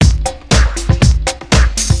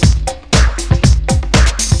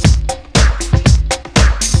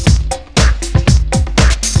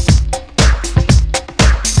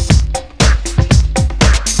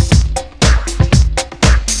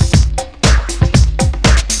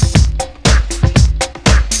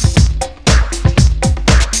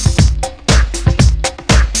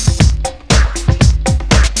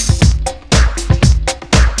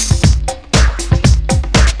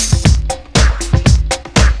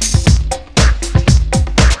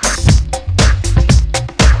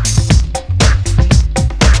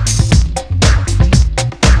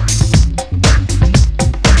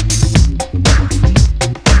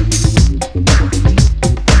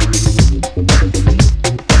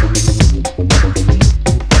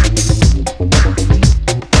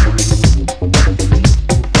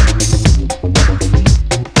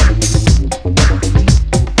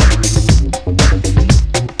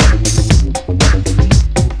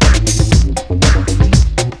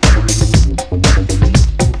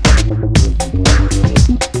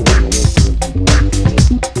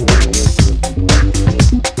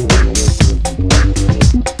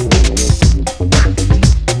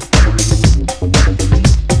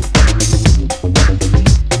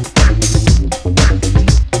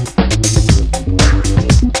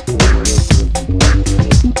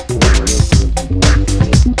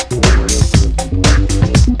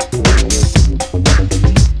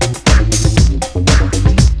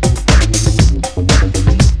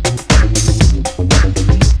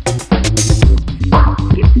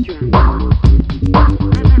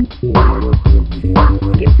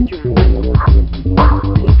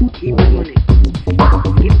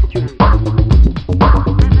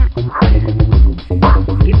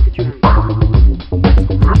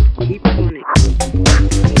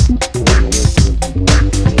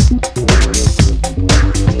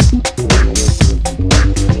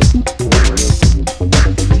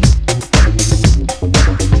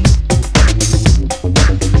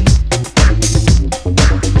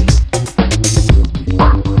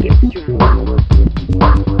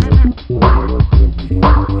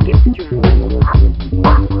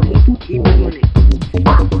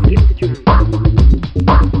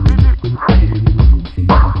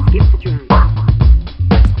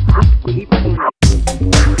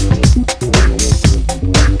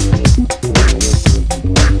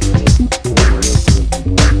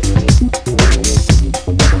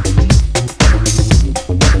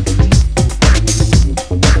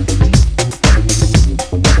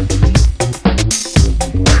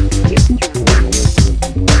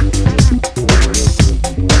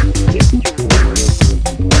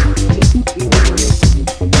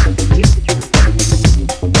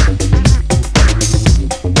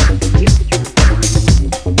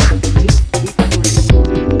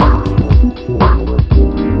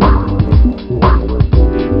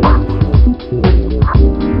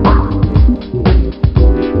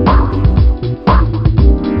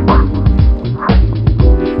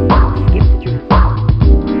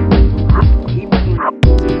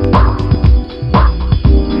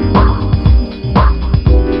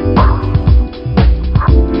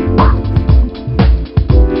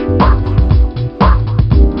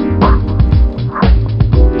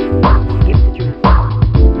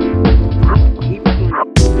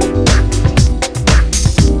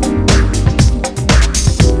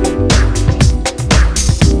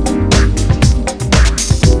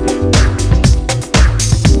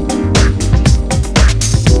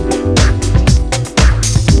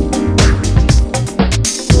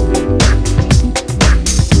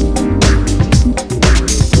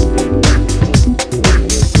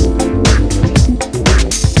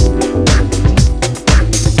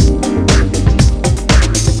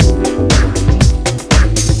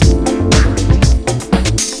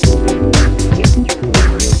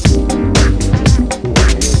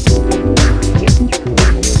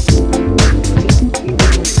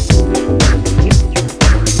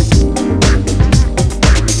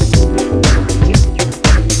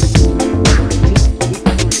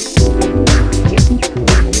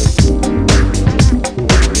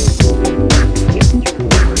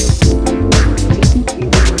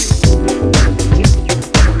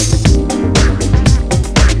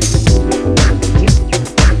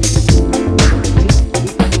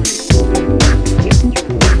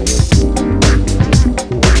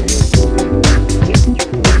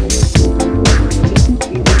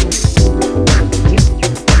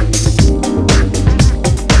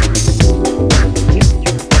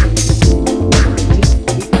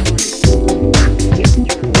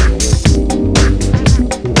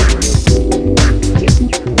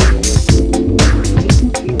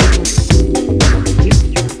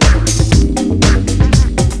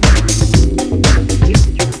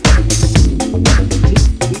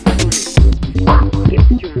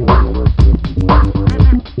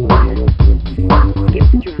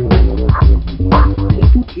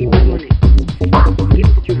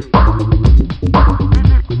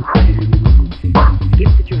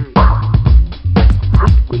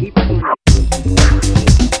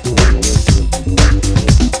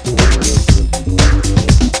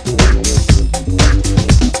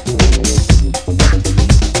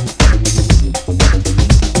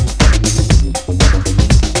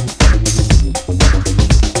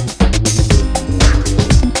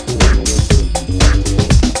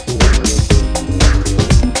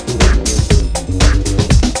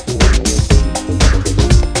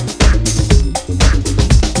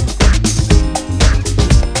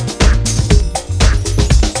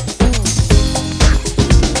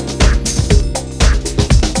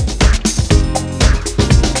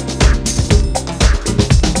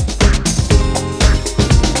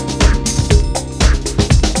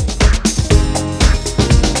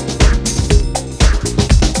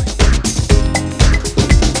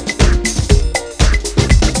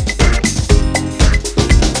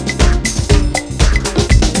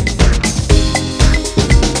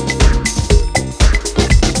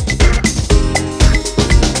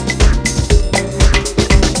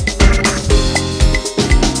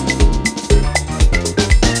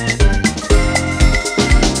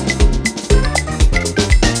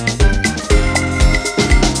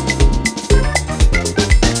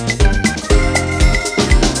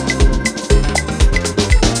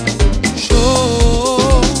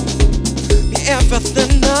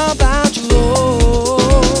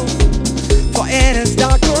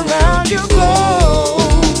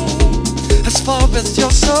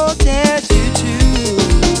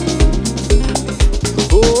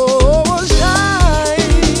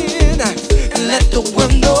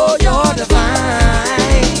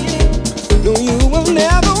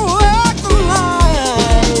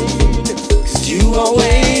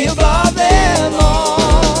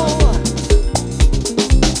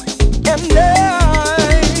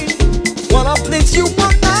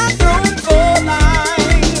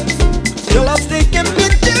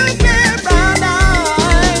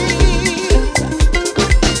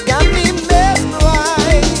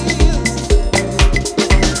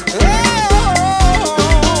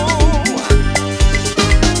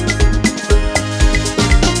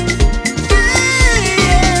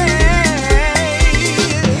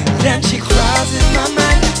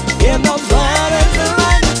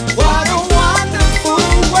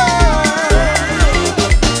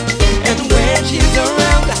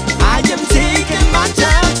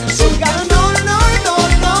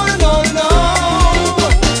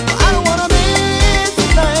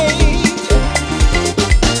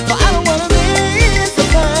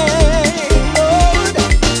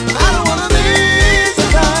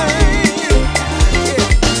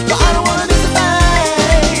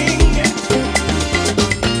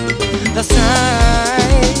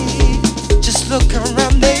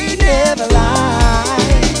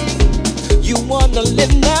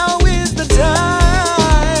And now is the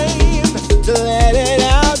time to let it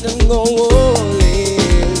out and go all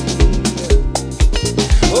in.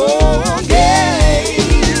 Oh,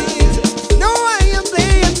 gaze. No, I am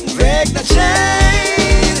playing. Break the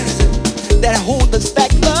chains that hold us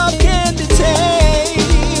back. Love can't be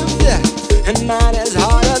tamed, and mine is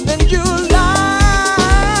harder than you like.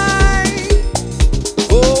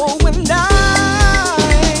 Oh, when I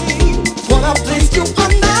wanna place you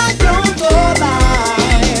on my throne for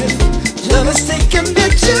life, love is taking me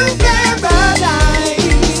to paradise.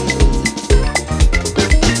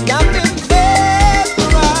 Got me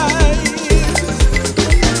mesmerized.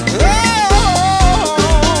 Oh,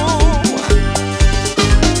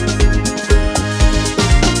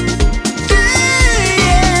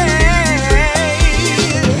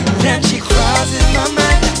 then she crosses my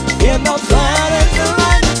mind in the planets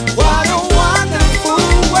align. What a wonderful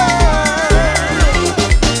world.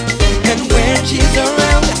 And when she's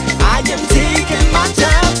around, I am taking my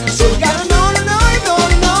time. So you gotta know, I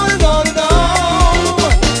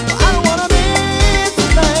don't wanna miss a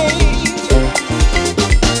thing.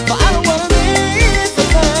 I don't wanna miss a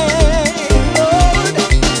thing, Lord.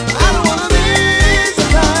 I don't wanna miss a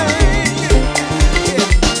thing.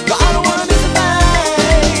 I don't wanna miss a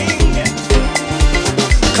thing.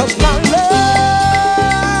 'Cause my love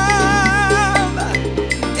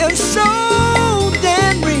is so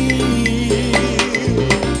damn real.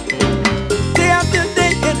 Day after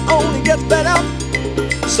day it only gets better.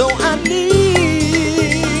 So I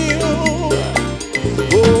need you.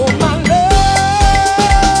 Oh, my love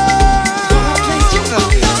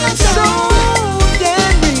is so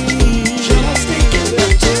damn real.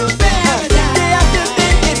 Day after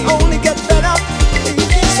day it only gets better.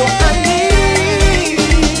 So I need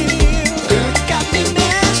you. Got me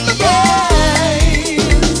mesmerized.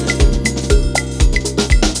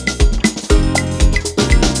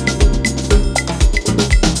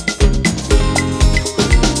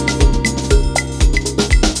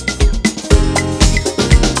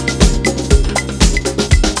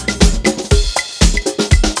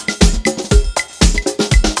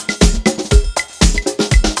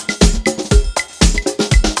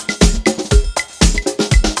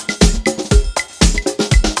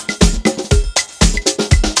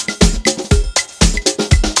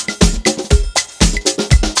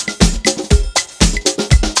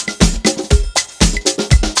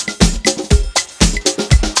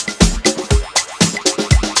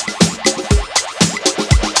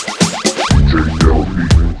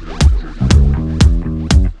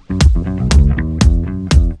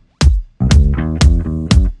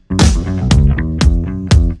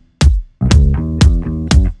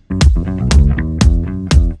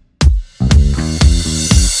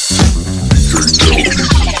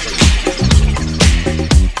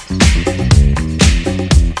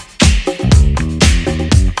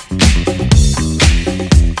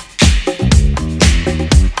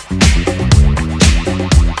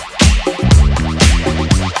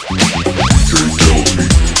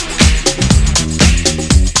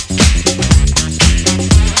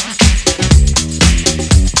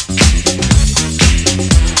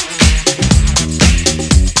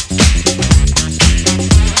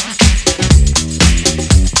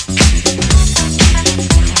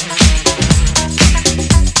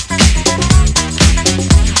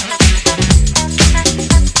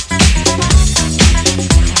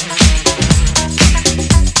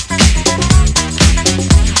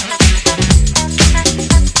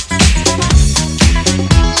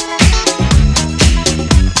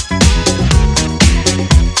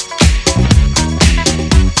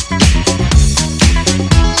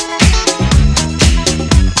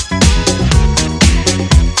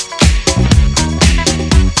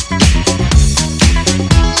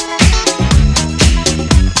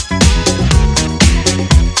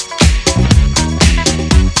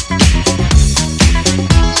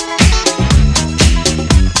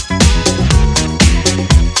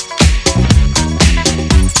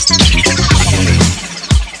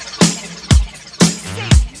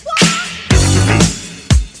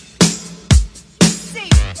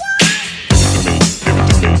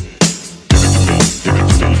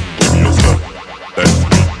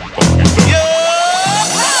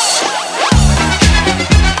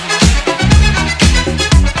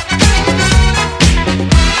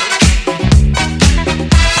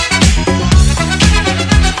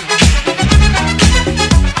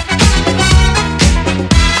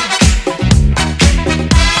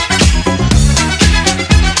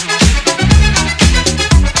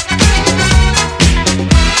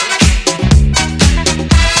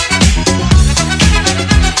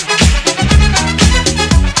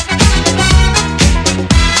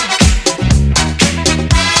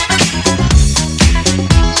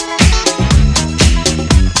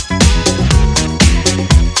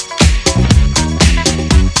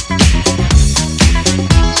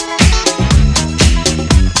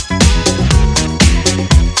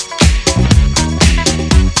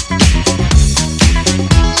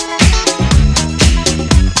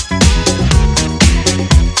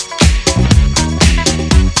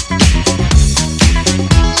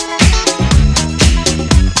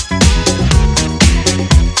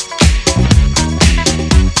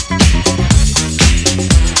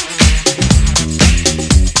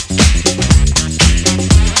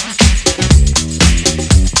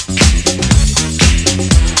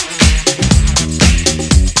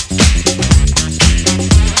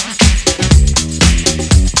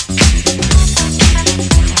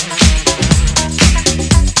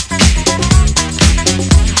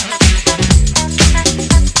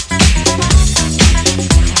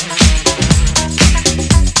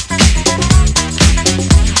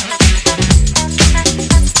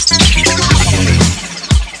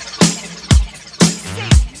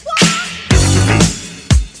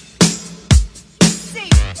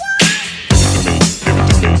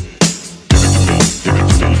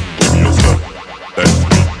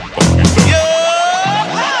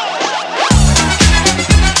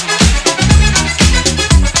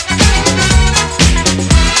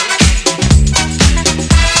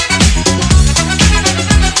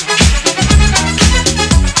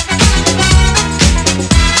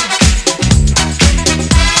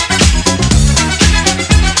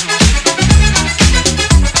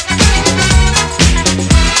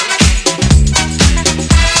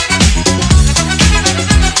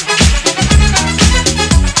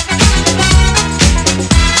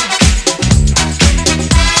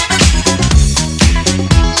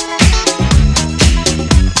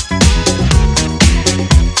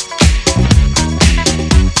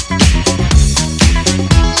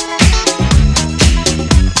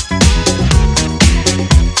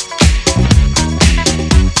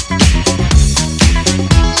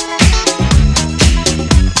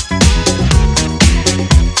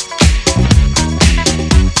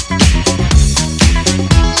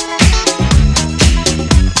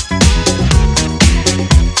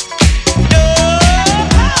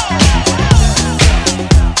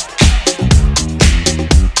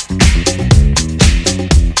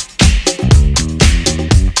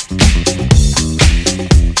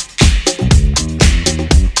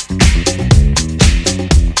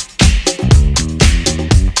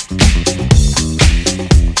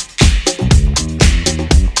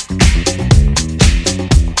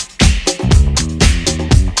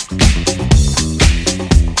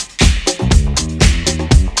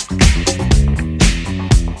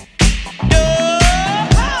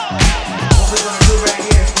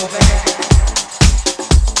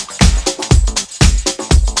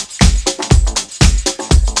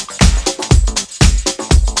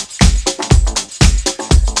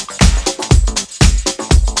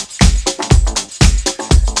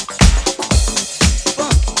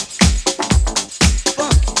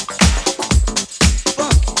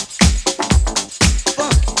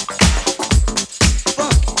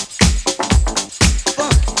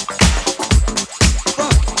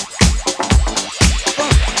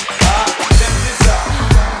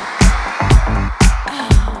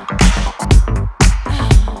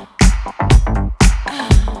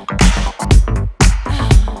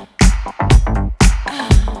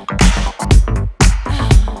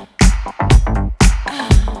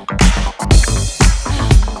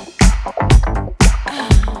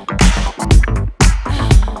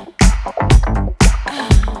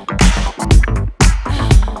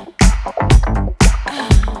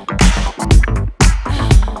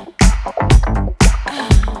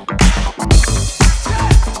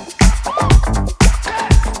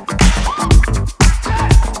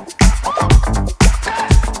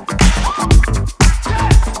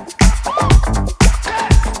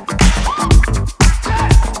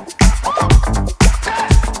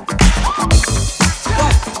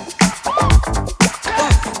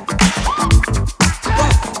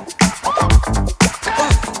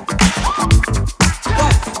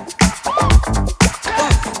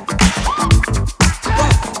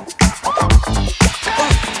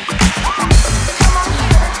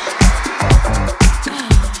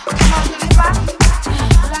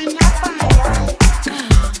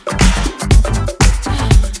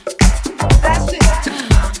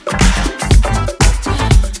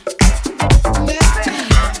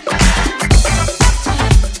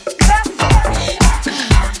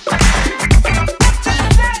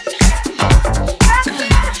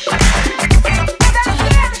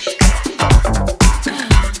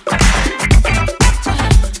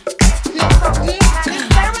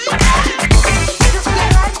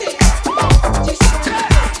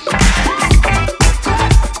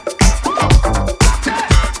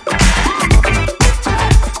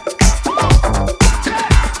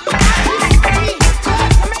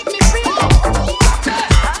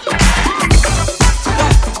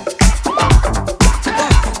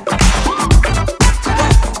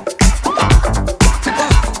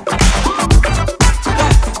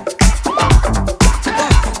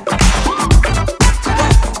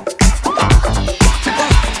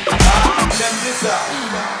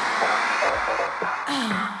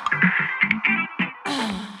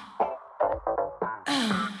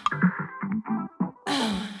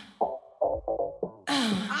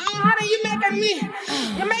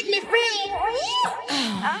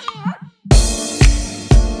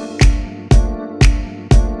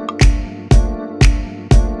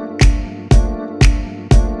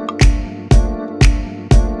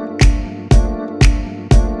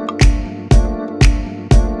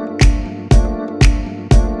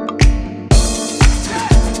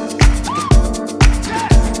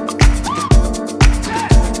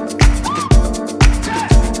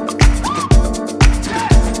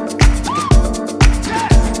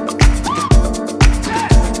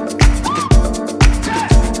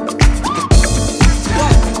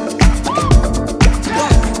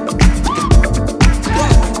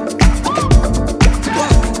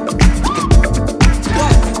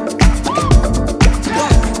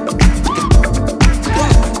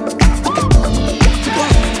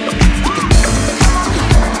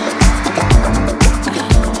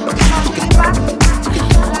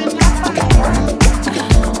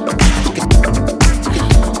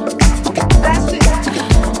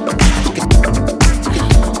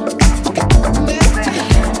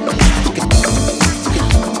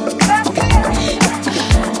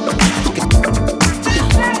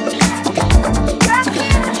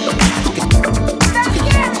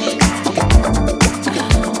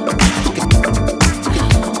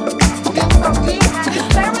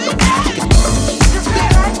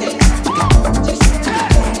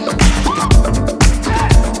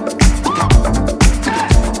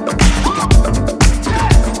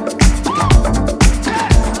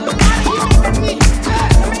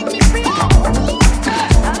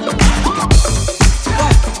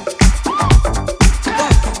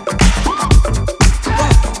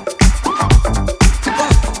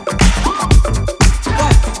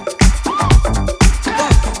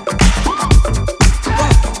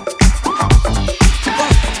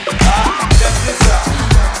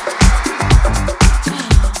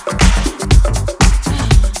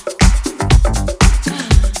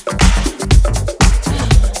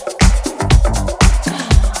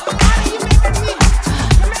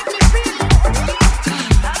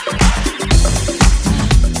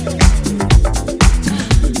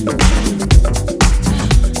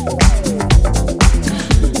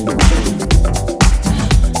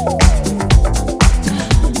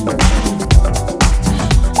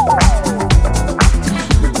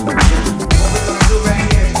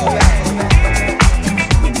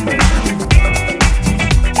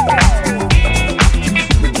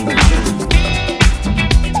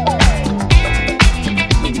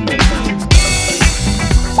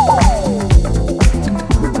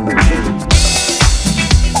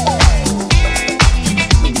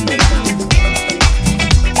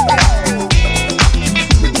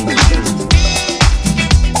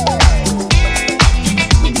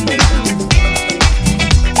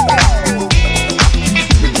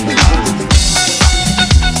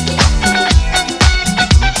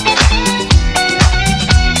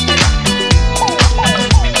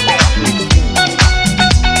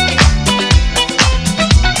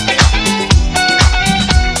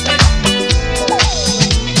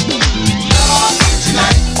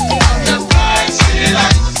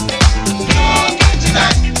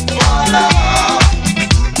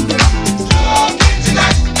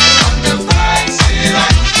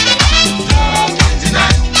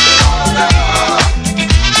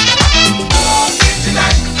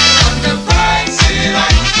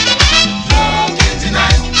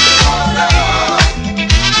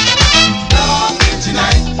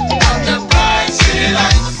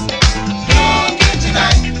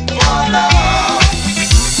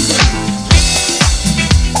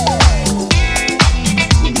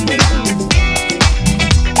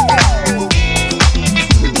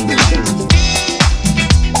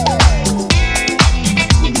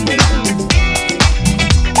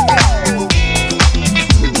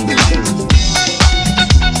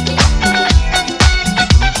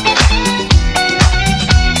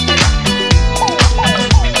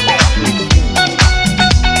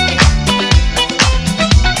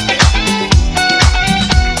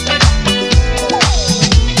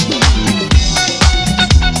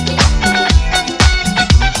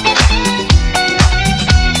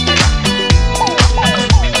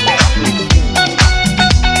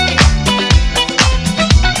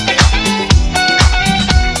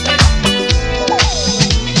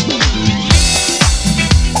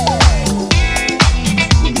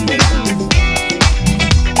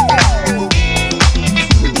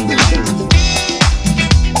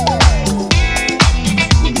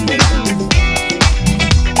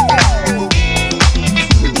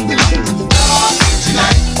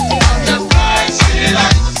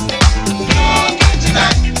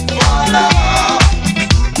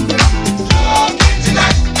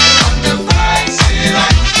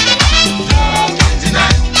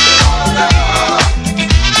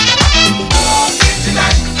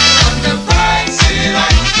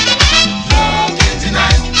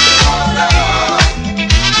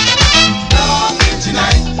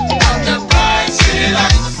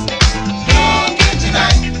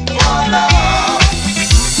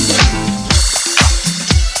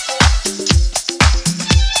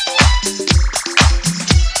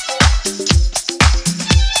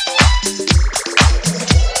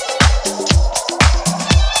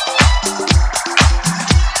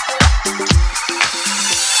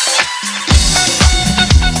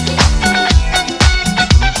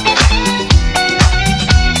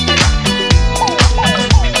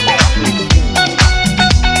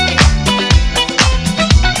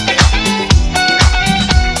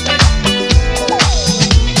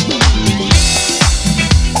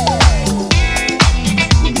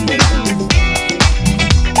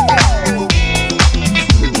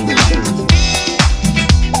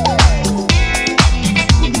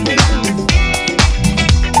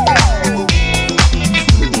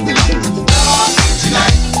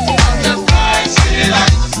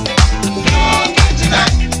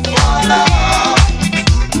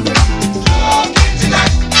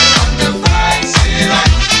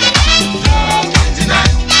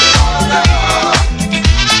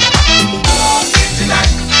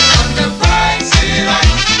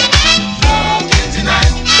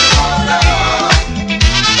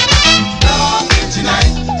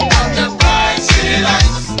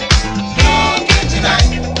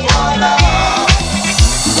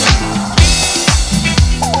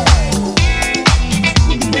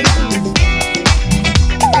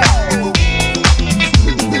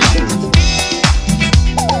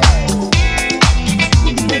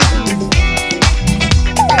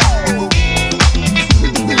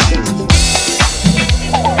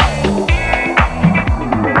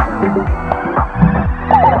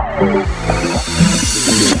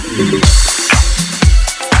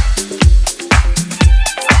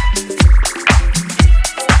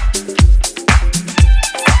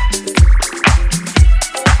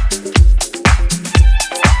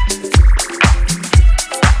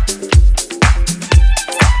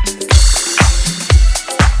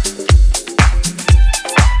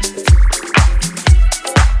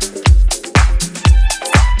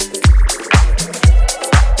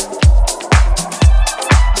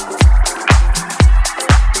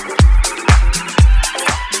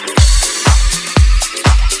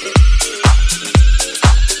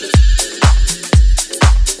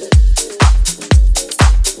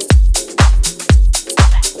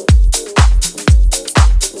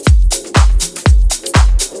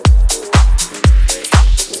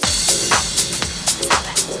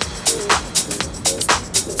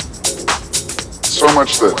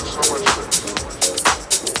 much that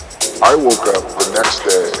I woke up the next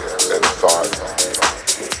day and thought,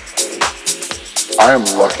 I am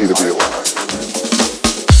lucky to be alive.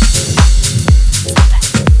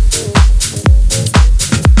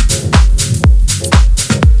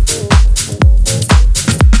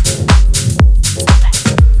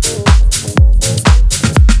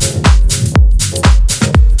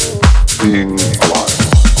 Being alive.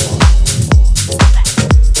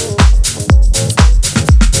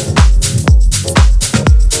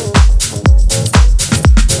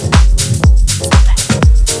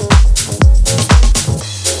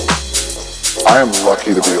 I am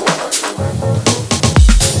lucky to be alive.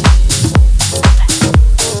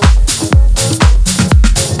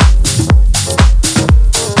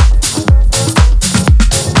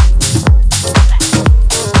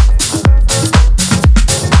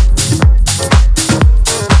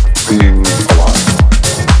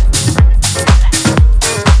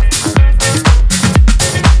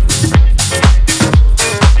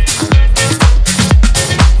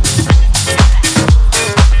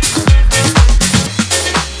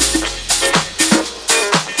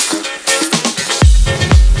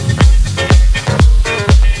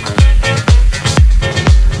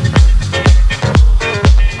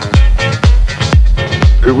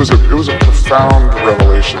 It was a profound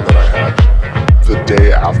revelation that I had the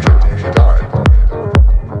day after he died.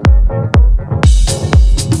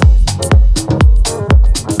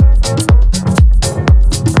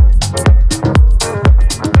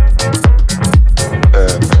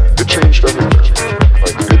 And it changed everything.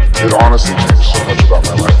 Like, it honestly changed so much about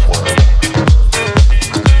my life for it.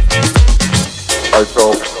 I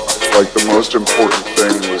felt like the most important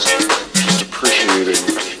thing was just appreciating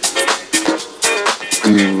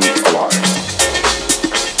being alive.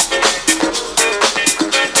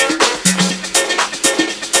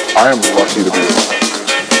 I am lucky to be alive.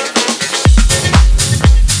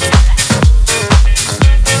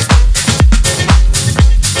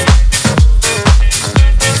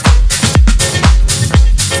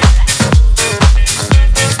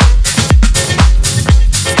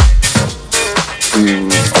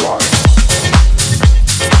 Being alive.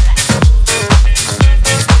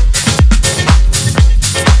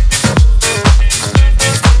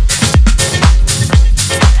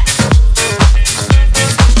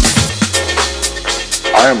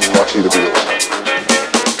 I am lucky to be alive.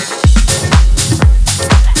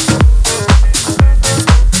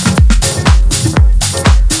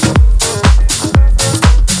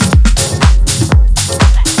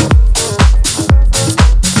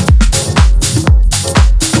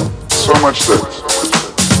 So much that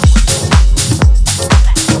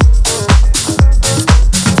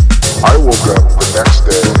I woke up the next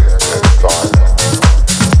day and thought,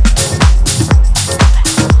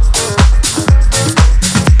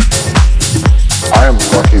 I am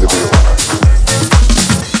lucky to be alive.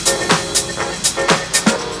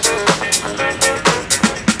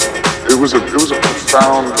 It was a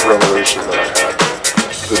profound revelation that I had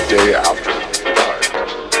the day after he died.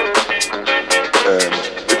 And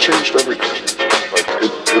it changed everything. Like,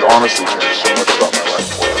 it honestly changed so much about my life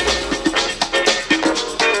for it.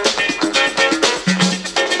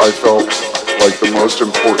 I felt like the most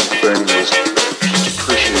important thing was just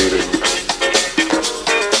appreciating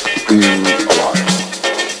being alive.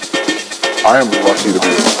 I am lucky to be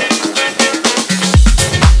alive.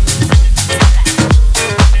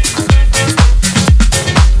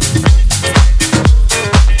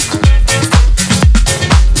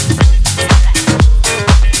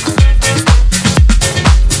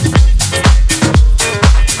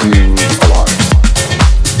 Being alive.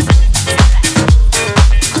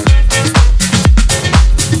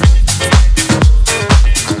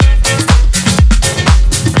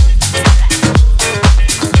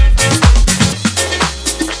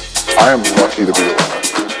 I am lucky to be alive.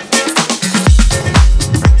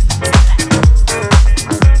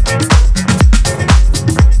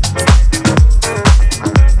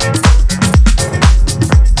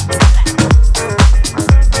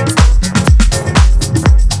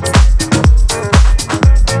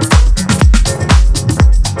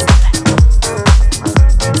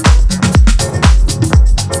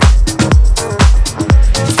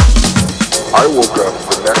 I woke up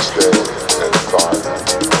the next day and thought,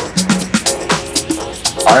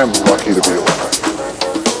 I am lucky to be alive.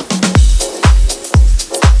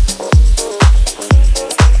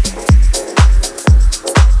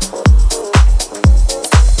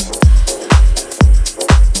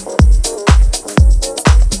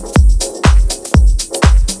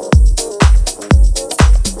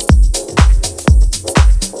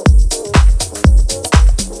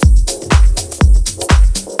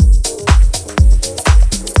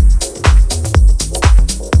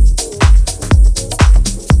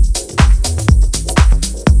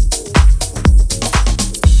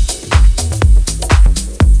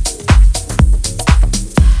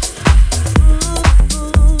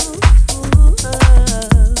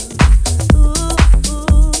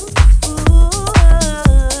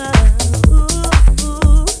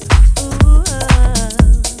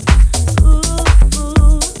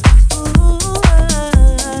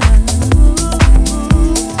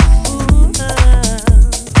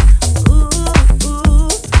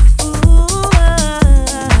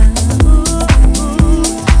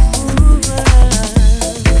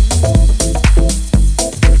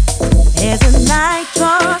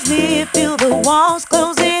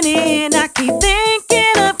 going in, I keep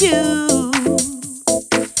thinking of you.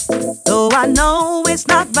 Though I know it's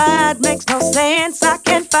not right, makes no sense, I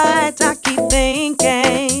can't fight. I keep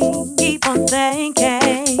thinking, keep on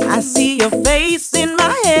thinking. I see your face in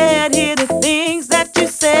my head, hear the things that you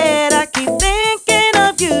said. I keep thinking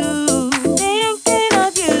of you, thinking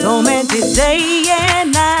of you. Tormented day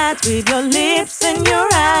and night with your lips and your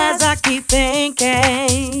eyes. I keep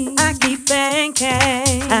thinking, I keep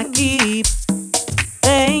thinking, I keep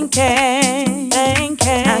thinking,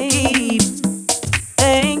 thinking, I keep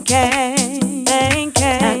thinking,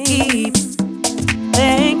 thinking, I keep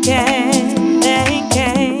thinking,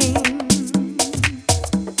 thinking.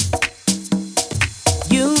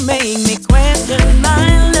 You make me question my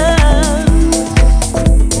love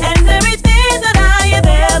and everything that I have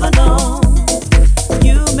ever known.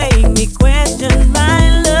 You make me question my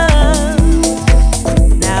love.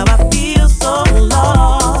 Now I feel so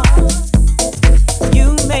lost.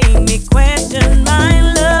 You make me question my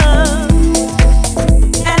love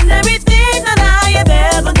and everything that I have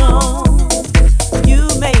ever known. You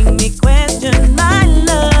make me question my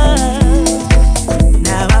love.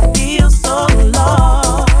 Now I feel so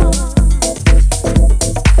lost.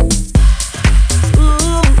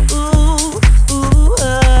 Ooh, ooh, ooh,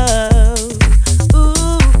 oh.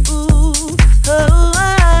 Ooh, ooh, oh,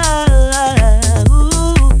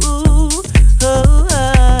 ooh, oh.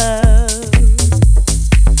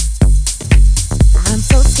 I'm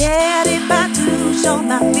so scared if I do show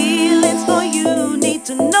my feelings for you. Need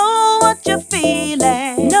to know what you're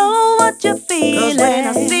feeling, know what you're feeling. 'Cause when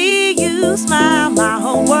I see you smile, my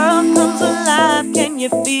whole world comes alive. Can you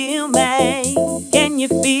feel me? Can you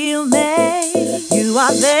feel me? You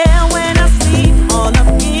are there when I sleep, all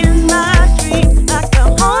up in my dreams, like a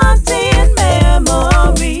haunting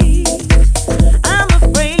memory. I'm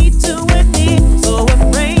afraid to admit, so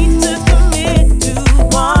afraid to commit to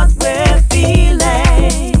what we're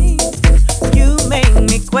feeling. You make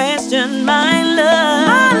me question my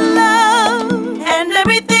love, and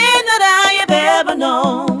everything that I have ever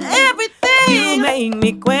known. Everything. You make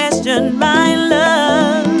me question my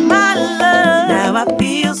love, my love. Now I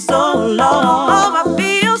feel so lost. Oh, I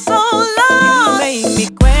feel so lost. You make me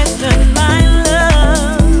question my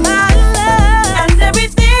love, my love, and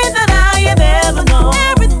everything that I have ever known.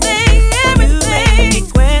 Everything, everything. You make me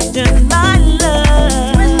question my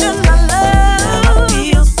love, question my love. Now I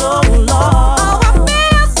feel so lost. Oh, I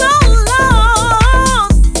feel so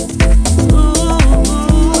lost. Ooh,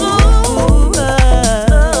 ooh, ooh,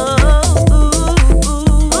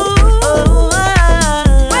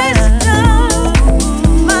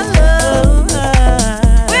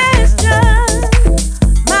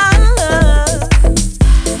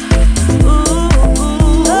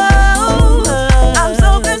 I'm so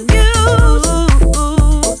confused.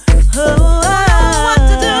 What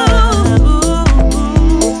to do?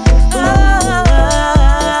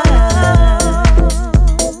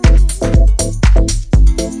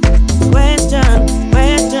 Question,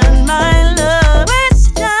 question my love.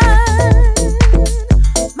 Question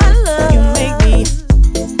my love. You make me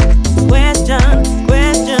question,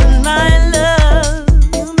 question my love.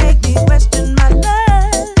 You make me question my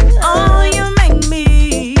love. Oh, you make me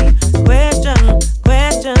question,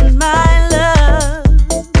 question my love.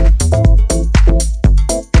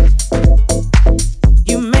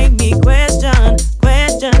 You make me question,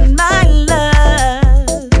 question my love.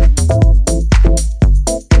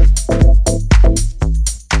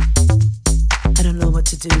 I don't know what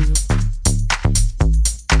to do.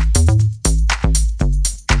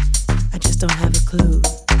 I just don't have a clue.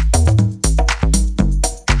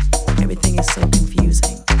 Everything is so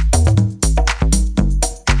confusing.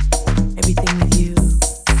 Everything with you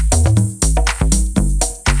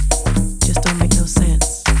just don't make no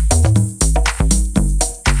sense.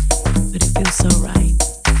 But it feels so right.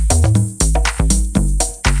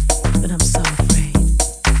 But I'm so afraid.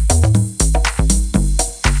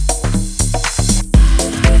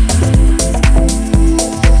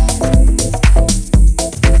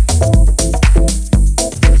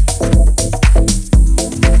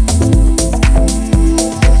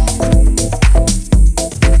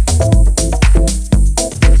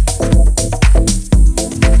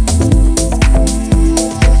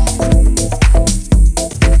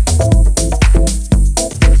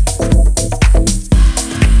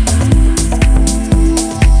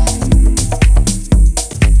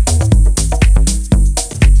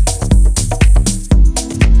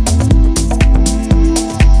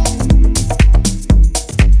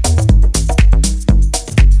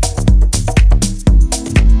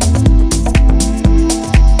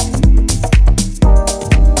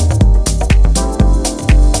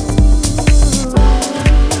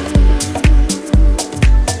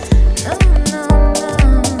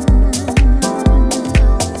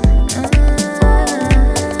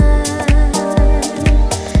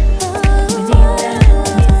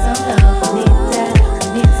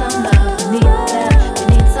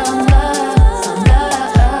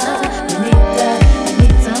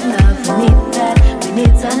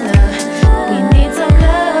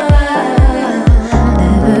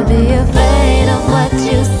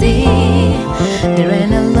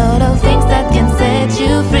 ain't a lot of things that can set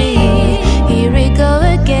you free. Here we go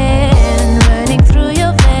again, running through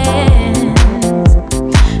your veins.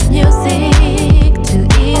 Music to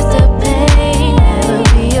ease the pain. Never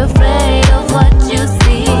be afraid of what you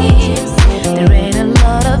see. There ain't a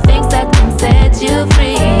lot of things that can set you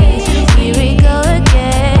free. Here we go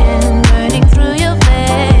again, running through your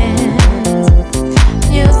veins.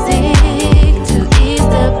 Music to ease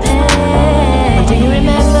the pain. Do you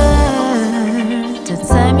remember the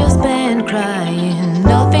time you spent crying?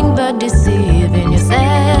 Nothing but deceiving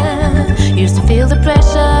yourself. Used to feel the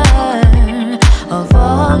pressure of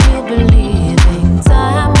all you believing.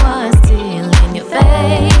 Time was stealing your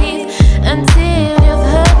faith until you've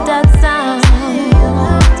heard that sound.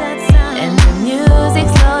 And the music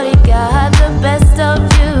slowly got the best of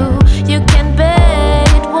you. You can bet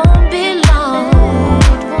it won't be long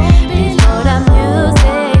before that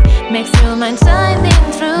music makes your mind shining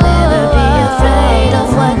through. Never be afraid of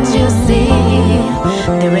what you see.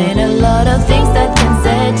 There ain't a lot of things that can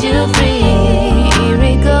set you free. Here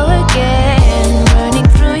we go again, running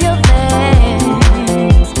through your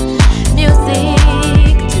veins. Music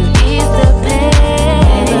to ease the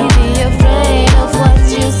pain. Never be afraid of what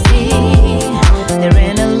you see. There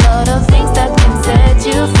ain't a lot of things that can set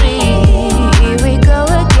you free. Here we go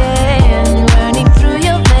again, running through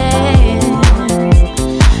your veins.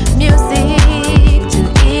 Music to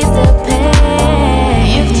ease the pain.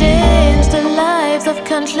 You've changed the lives of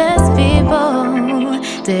countless people.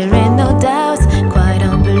 There ain't no doubts, quite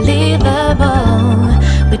unbelievable.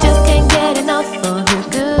 We just can't get enough of your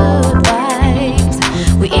good vibes.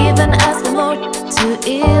 We even ask for more to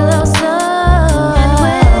heal our soul. And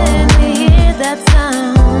when we hear that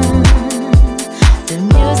sound, the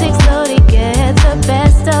music slowly gets the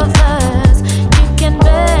best of us. You can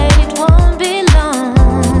bet it won't be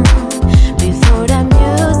long before that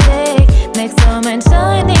music makes your mind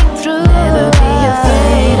shining through. Never be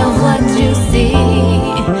afraid of what you see.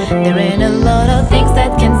 There ain't a lot of things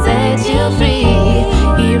that can set you free.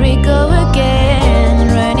 Here we go again,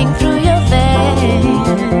 running through your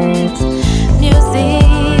veins. Music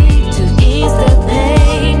to ease the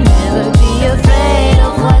pain. Never be afraid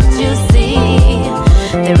of what you see.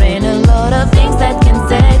 There ain't a lot of things that can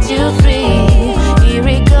set you free. Here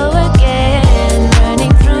we go again,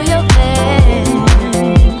 running through your veins.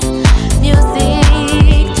 Music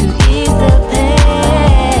to ease the pain.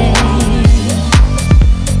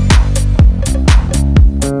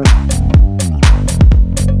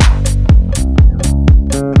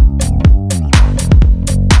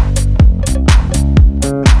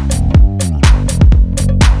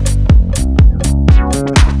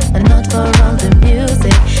 And not for all the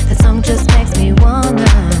music, the song just makes me wanna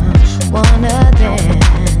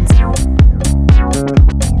dance.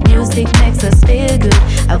 Music makes us feel good.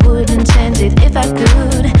 I wouldn't change it if I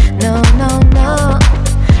could. No, no, no,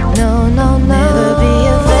 no, no, no. Never be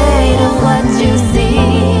afraid of what you see.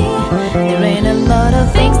 There ain't a lot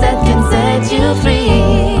of things that can set you free.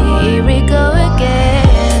 Here we go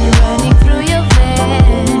again, running through your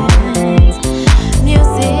veins.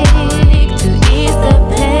 Music to ease the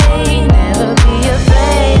pain. Never be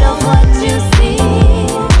afraid of what you see.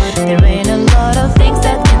 There ain't a lot of things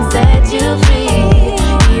that can set you free.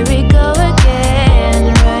 Here we go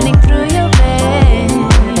again, running through your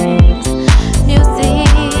veins. Music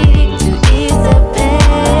to ease the pain.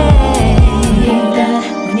 We need that,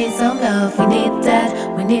 we need some love, we need that,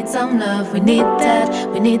 we need some love, we need that,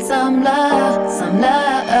 we need some love, some love.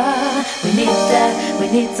 We need that, we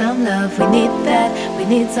need some love, we need that, we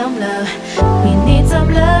need some love, we need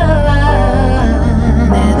some love.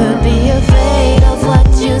 Never be afraid of what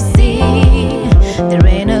you see. There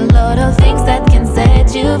ain't a lot of things that can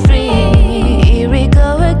set you free. Here we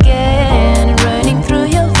go again, running through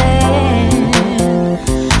your veins.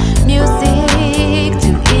 Music to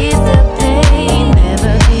ease the pain.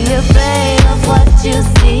 Never be afraid of what you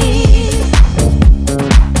see.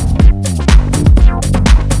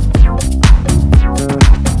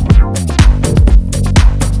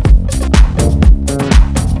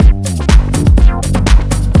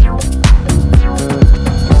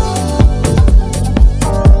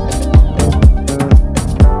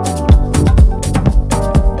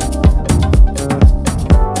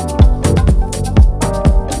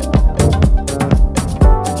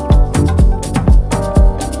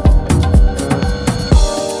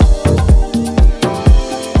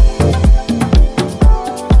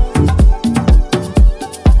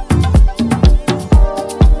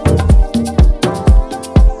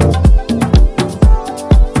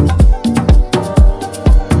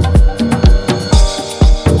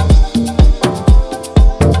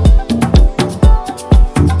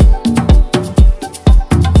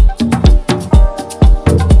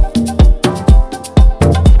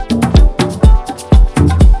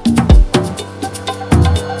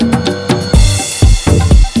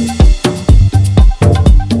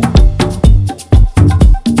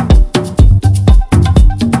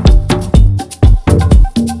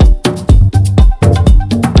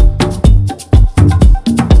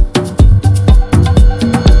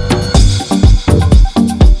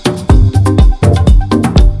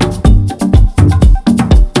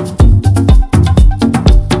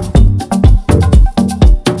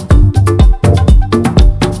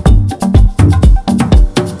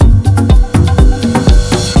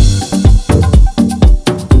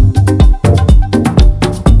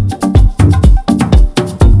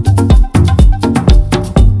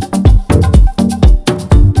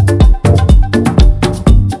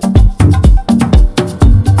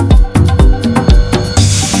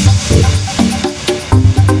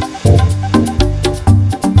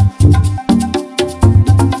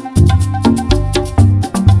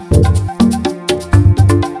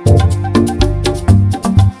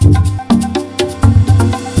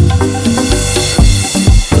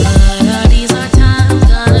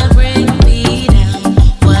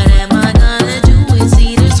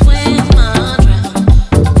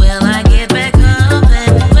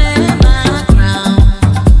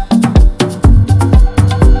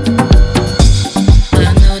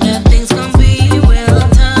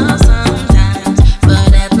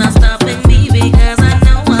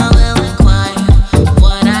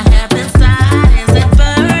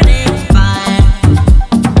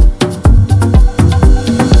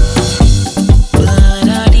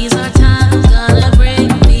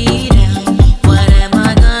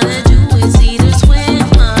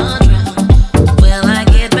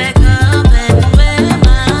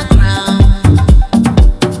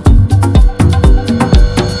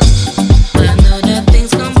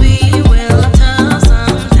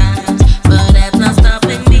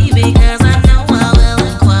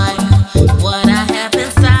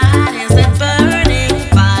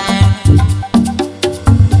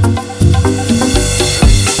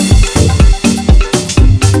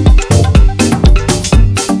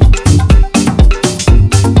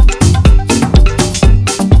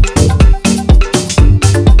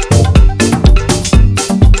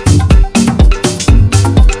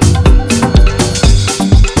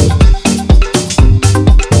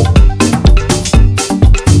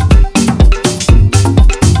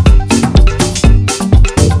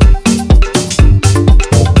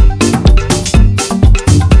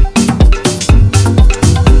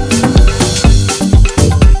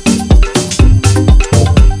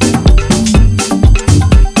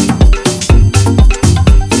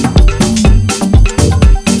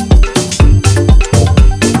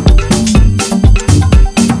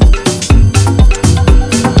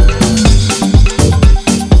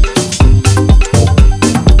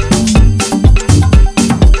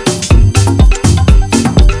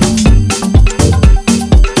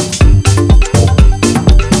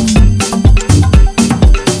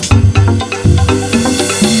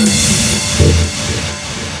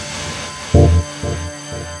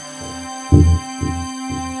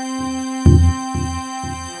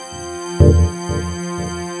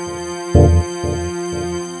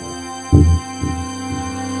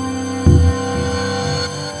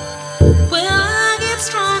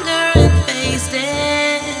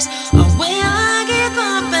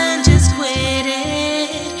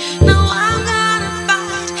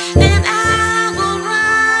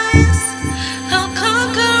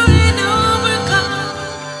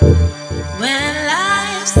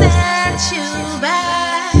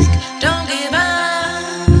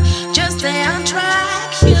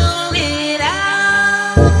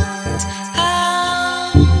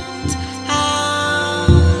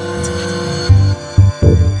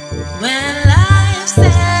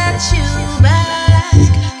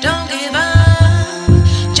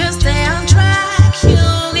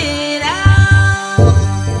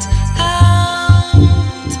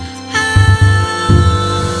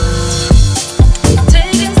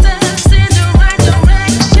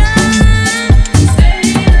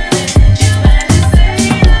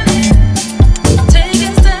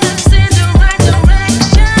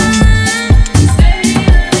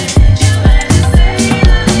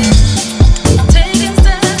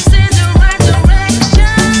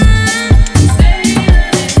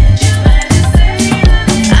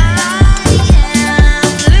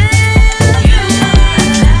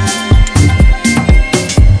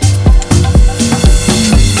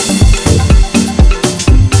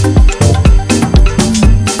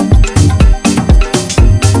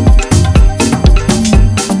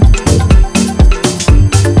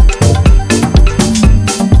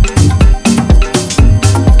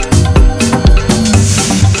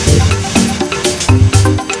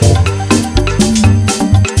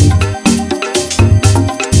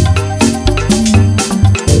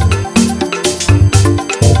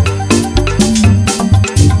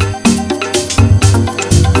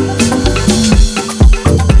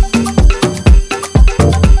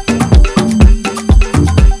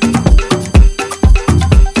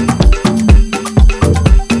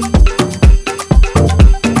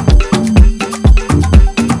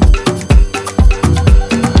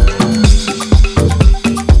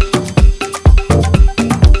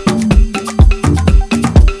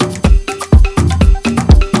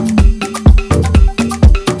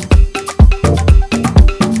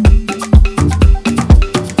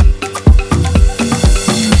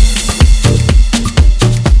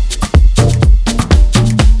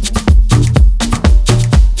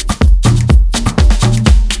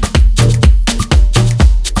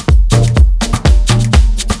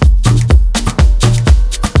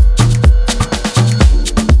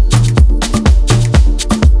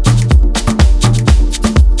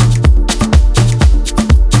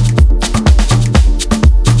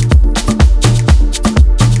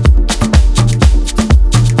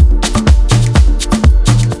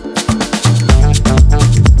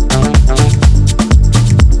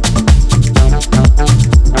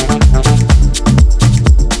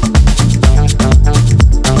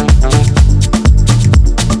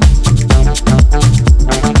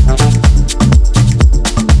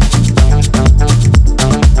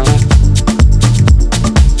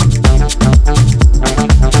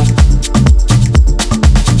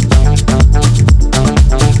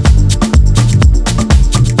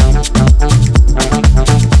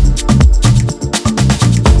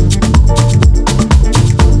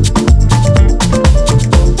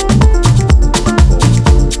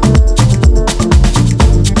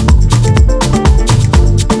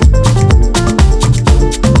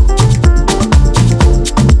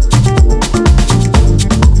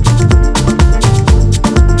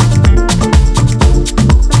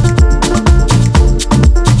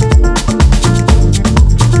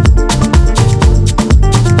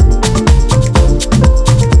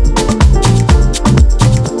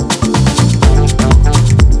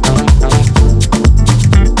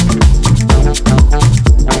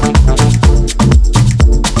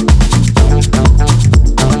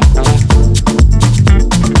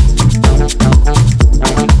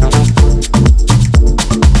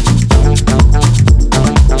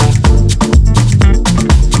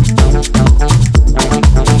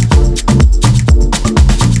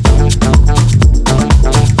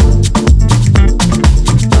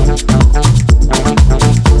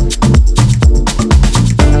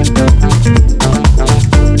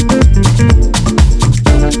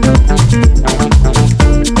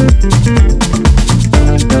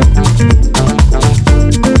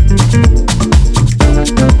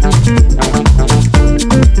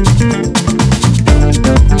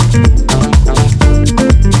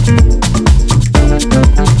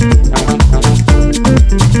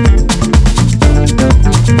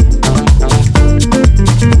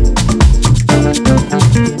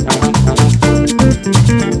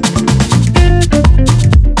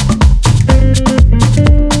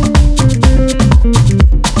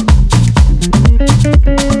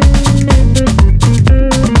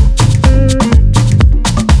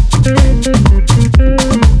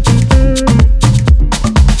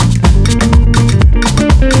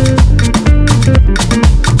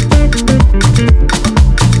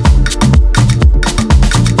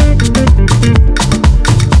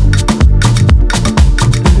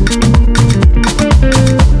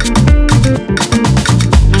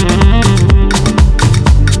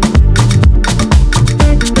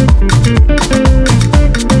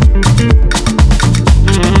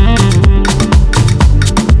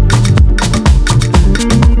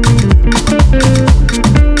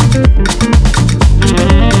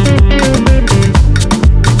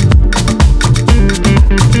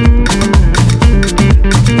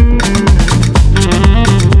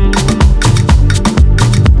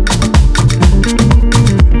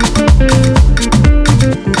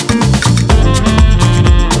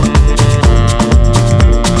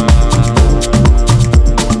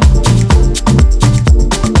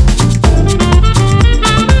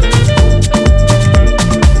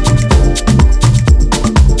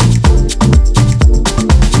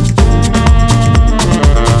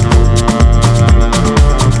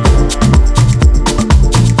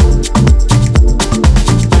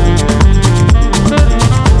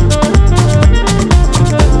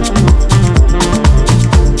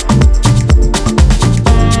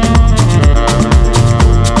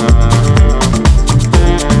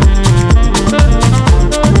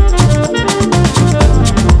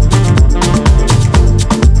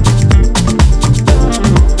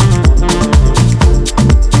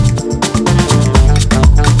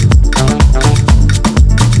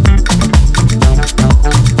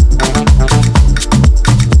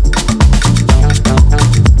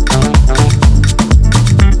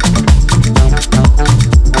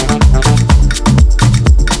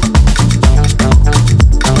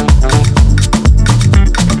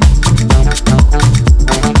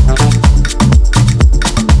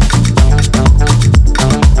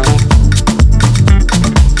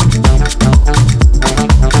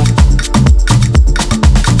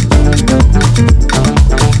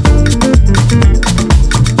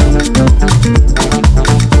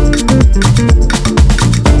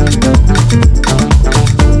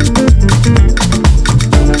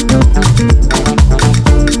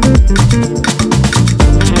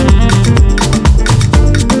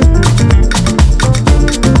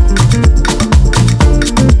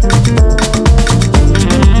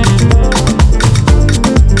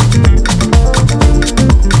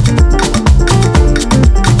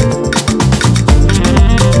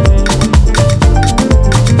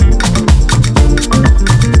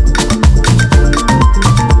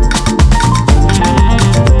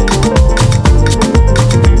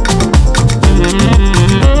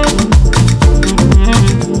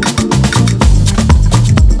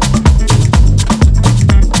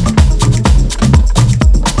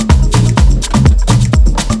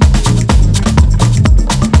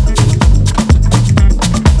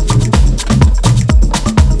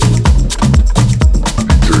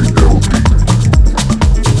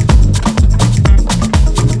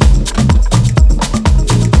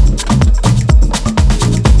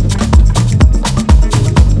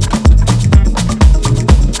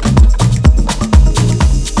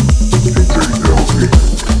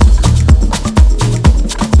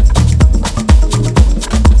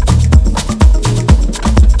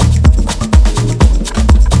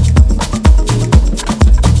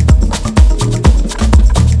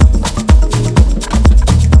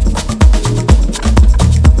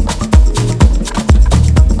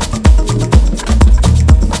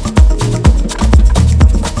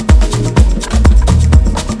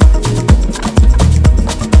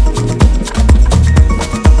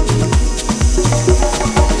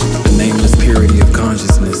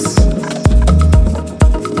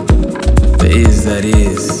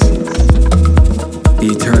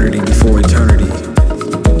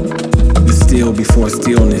 still before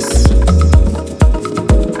stillness,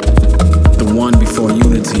 the one before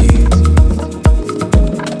unity,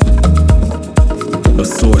 a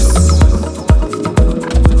source.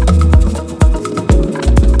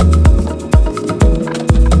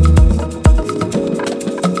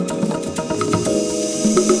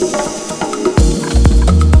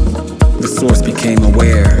 The source became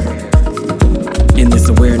aware. In this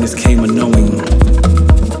awareness came a knowing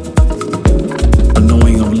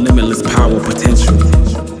of limitless power potential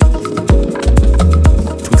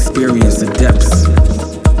to experience the depths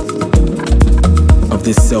of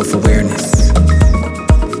this self-awareness.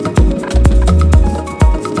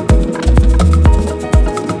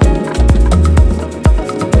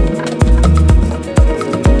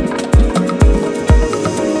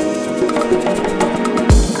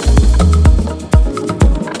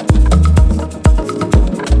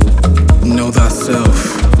 Know thyself.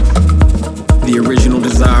 The original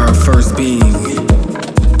desire of first being,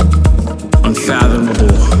 unfathomable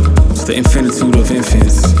to the infinitude of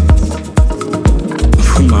infants,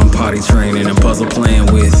 whom I'm potty training and puzzle playing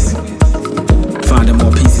with, finding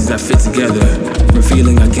more pieces that fit together,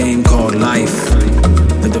 revealing a game called life,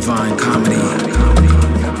 the divine comedy.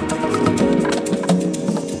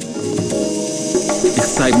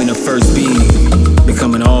 Excitement of first being,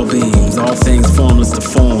 becoming all beings, all things formless to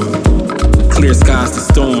form, clear skies to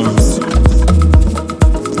storms.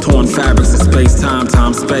 Torn fabrics of space-time,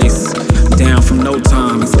 time-space. Down from no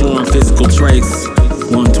time, exploring physical traits.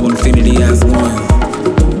 One to infinity as one.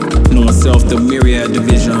 Knowing self the myriad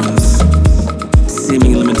divisions.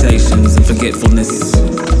 Seeming limitations and forgetfulness.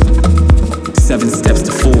 7 steps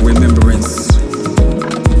to full remembrance.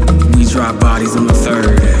 We drop bodies on the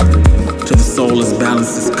 3rd. To the soul as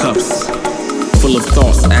balanced as cups. Full of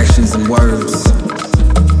thoughts, actions, and words.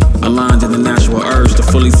 Aligned in the natural urge to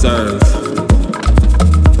fully serve.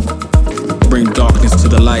 Bring darkness to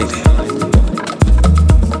the light.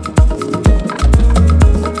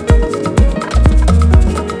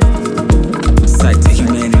 Sight to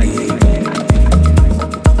humanity.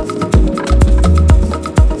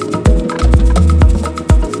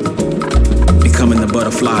 Becoming the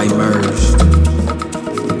butterfly emerged.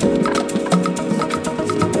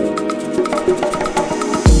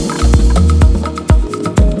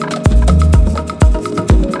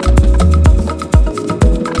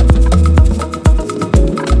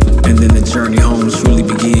 Journey home is